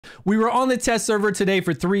We were on the test server today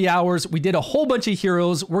for 3 hours. We did a whole bunch of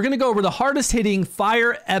heroes. We're going to go over the hardest hitting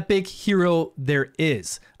fire epic hero there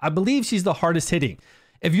is. I believe she's the hardest hitting.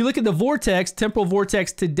 If you look at the vortex, temporal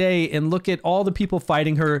vortex today, and look at all the people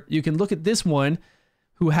fighting her, you can look at this one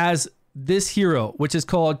who has this hero, which is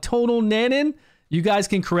called Tonalnan. You guys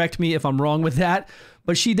can correct me if I'm wrong with that,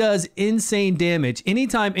 but she does insane damage.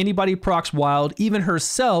 Anytime anybody procs wild, even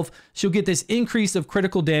herself, she'll get this increase of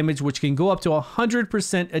critical damage, which can go up to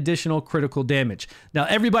 100% additional critical damage. Now,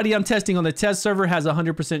 everybody I'm testing on the test server has a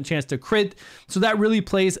 100% chance to crit, so that really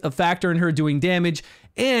plays a factor in her doing damage,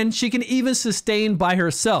 and she can even sustain by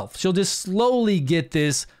herself. She'll just slowly get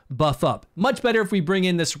this buff up. Much better if we bring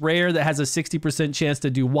in this rare that has a 60% chance to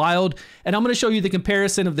do wild. And I'm going to show you the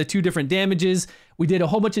comparison of the two different damages. We did a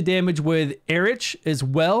whole bunch of damage with Erich as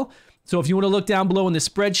well. So if you want to look down below in the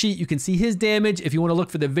spreadsheet, you can see his damage. If you want to look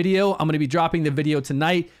for the video, I'm going to be dropping the video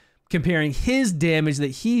tonight comparing his damage that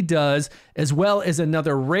he does, as well as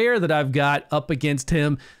another rare that I've got up against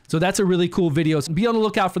him. So that's a really cool video. So be on the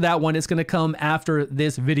lookout for that one. It's going to come after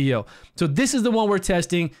this video. So this is the one we're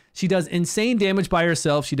testing. She does insane damage by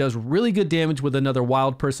herself. She does really good damage with another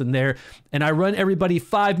wild person there. And I run everybody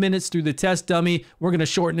 5 minutes through the test dummy. We're going to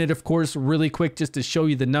shorten it, of course, really quick just to show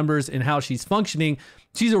you the numbers and how she's functioning.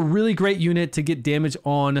 She's a really great unit to get damage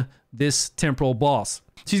on this temporal boss.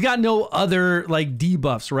 She's got no other like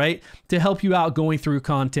debuffs, right, to help you out going through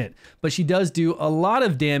content, but she does do a lot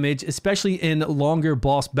of damage, especially in longer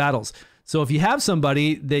boss battles. So if you have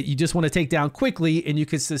somebody that you just want to take down quickly and you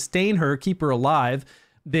can sustain her, keep her alive,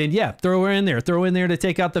 then yeah, throw her in there. Throw in there to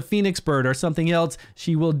take out the Phoenix Bird or something else.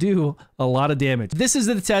 She will do a lot of damage. This is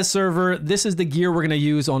the test server. This is the gear we're going to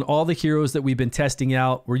use on all the heroes that we've been testing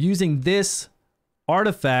out. We're using this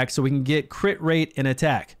artifact so we can get crit rate and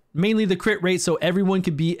attack. Mainly the crit rate, so everyone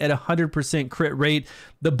could be at 100% crit rate.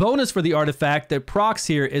 The bonus for the artifact that procs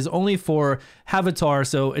here is only for Avatar,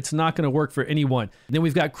 so it's not going to work for anyone. And then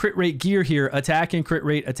we've got crit rate gear here, attack and crit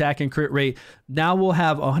rate, attack and crit rate. Now we'll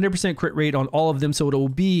have 100% crit rate on all of them, so it will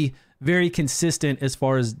be very consistent as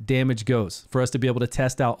far as damage goes for us to be able to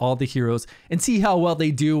test out all the heroes and see how well they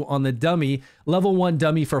do on the dummy, level 1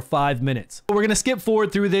 dummy for 5 minutes. We're going to skip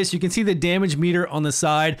forward through this. You can see the damage meter on the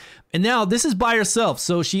side. And now this is by herself.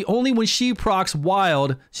 So she only when she procs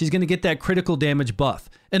wild, she's going to get that critical damage buff.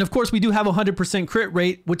 And of course, we do have a 100% crit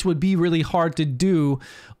rate, which would be really hard to do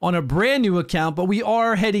on a brand new account, but we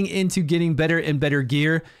are heading into getting better and better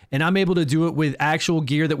gear. And I'm able to do it with actual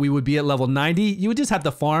gear that we would be at level 90. You would just have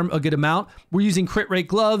to farm a good amount. We're using crit rate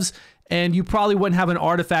gloves, and you probably wouldn't have an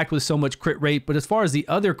artifact with so much crit rate. But as far as the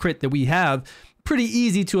other crit that we have, pretty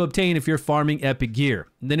easy to obtain if you're farming epic gear.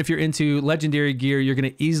 And then if you're into legendary gear, you're going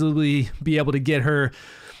to easily be able to get her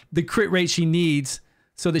the crit rate she needs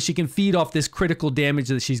so that she can feed off this critical damage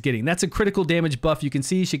that she's getting. That's a critical damage buff. You can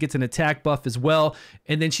see she gets an attack buff as well.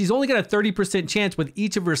 And then she's only got a 30% chance with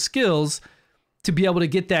each of her skills to be able to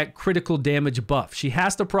get that critical damage buff. She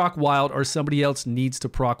has to proc wild or somebody else needs to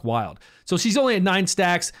proc wild. So she's only at 9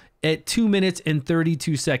 stacks at 2 minutes and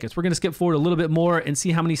 32 seconds. We're going to skip forward a little bit more and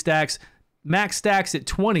see how many stacks. Max stacks at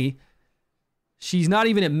 20. She's not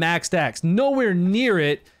even at max stacks, nowhere near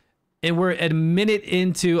it. And we're at a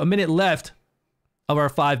minute left of our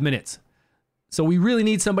 5 minutes. So we really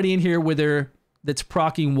need somebody in here with her that's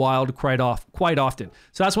proccing wild quite often.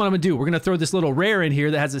 So that's what I'm gonna do. We're gonna throw this little rare in here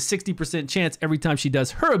that has a 60% chance every time she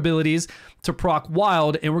does her abilities to proc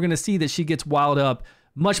wild, and we're gonna see that she gets wild up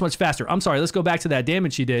much faster. I'm sorry, let's go back to that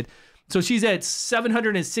damage she did. So she's at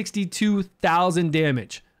 762,000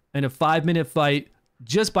 damage in a 5-minute fight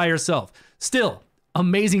just by herself. Still,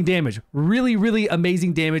 amazing damage. Really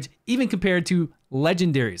amazing damage, even compared to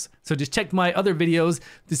legendaries. So just check my other videos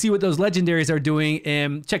to see what those legendaries are doing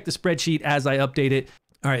and check the spreadsheet as I update it.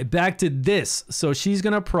 All right, back to this. So she's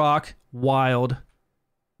going to proc wild.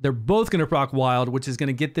 They're both going to proc wild, which is going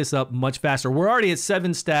to get this up much faster. We're already at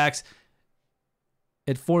 7 stacks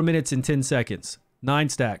at 4 minutes and 10 seconds. 9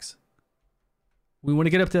 stacks. We want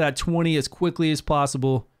to get up to that 20 as quickly as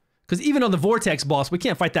possible. Because even on the Vortex boss, we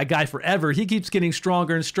can't fight that guy forever. He keeps getting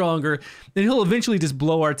stronger and stronger. Then he'll eventually just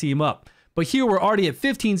blow our team up. But here we're already at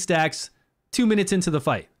 15 stacks, 2 minutes into the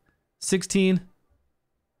fight. 16.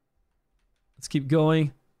 Let's keep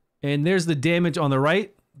going. And there's the damage on the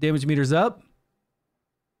right. Damage meter's up.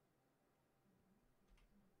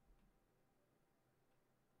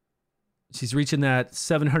 She's reaching that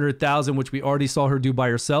 700,000, which we already saw her do by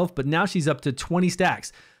herself. But now she's up to 20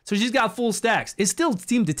 stacks. So she's got full stacks. It still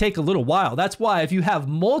seemed to take a little while. That's why if you have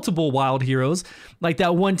multiple wild heroes, like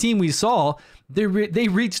that one team we saw, they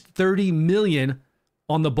reached 30 million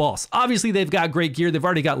on the boss. Obviously, they've got great gear. They've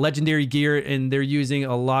already got legendary gear, and they're using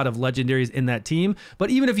a lot of legendaries in that team.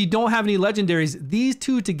 But even if you don't have any legendaries, these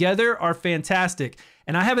two together are fantastic.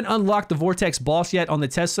 And I haven't unlocked the Vortex boss yet on the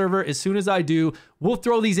test server. As soon as I do, we'll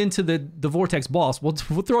throw these into the Vortex boss. We'll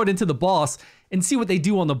throw it into the boss and see what they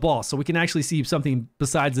do on the boss, so we can actually see something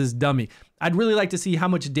besides this dummy. I'd really like to see how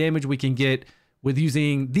much damage we can get with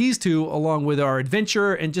using these two along with our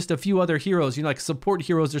adventurer and just a few other heroes, you know, like support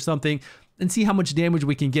heroes or something, and see how much damage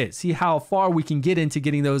we can get. See how far we can get into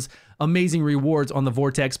getting those amazing rewards on the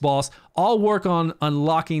Vortex boss. I'll work on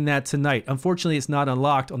unlocking that tonight. Unfortunately, it's not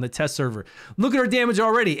unlocked on the test server. Look at our damage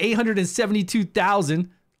already, 872,000.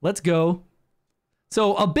 Let's go.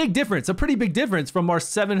 So a big difference, a pretty big difference from our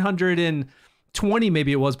 720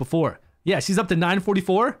 maybe it was before. Yeah, she's up to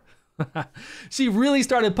 944. She really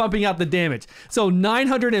started pumping out the damage. So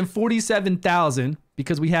 947,000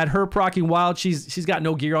 because we had her proccing wild. She's got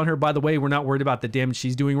no gear on her, by the way. We're not worried about the damage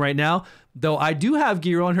she's doing right now, though I do have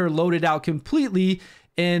gear on her loaded out completely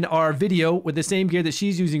in our video with the same gear that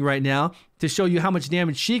she's using right now to show you how much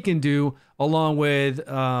damage she can do along with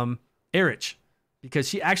Erich, because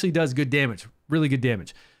she actually does good damage, really good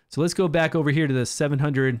damage. So let's go back over here to the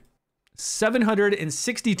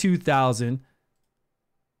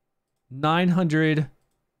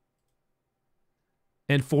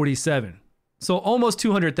 762,947. So almost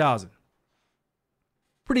 200,000.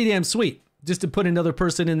 Pretty damn sweet. Just to put another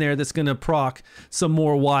person in there that's going to proc some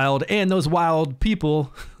more wild. And those wild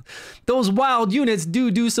people, those wild units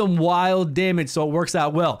do some wild damage, so it works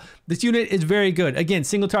out well. This unit is very good. Again,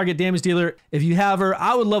 single target damage dealer. If you have her,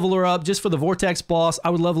 I would level her up just for the Vortex boss. I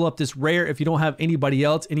would level up this rare if you don't have anybody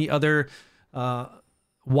else, any other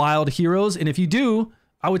wild heroes. And if you do,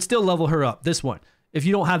 I would still level her up, this one, if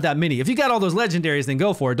you don't have that many. If you got all those legendaries, then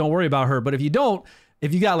go for it. Don't worry about her. But if you don't,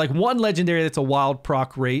 if you got like one legendary that's a wild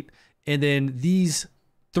proc rate, and then those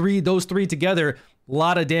three together, a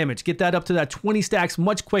lot of damage. Get that up to that 20 stacks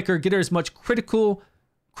much quicker. Get her as much critical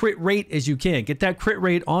crit rate as you can. Get that crit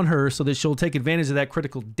rate on her so that she'll take advantage of that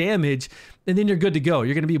critical damage, and then you're good to go.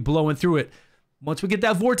 You're going to be blowing through it. Once we get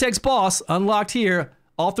that Vortex boss unlocked here,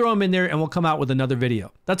 I'll throw them in there and we'll come out with another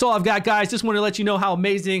video. That's all I've got, guys. Just want to let you know how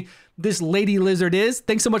amazing this lady lizard is.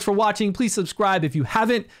 Thanks so much for watching. Please subscribe if you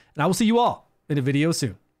haven't, and I will see you all in a video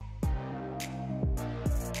soon.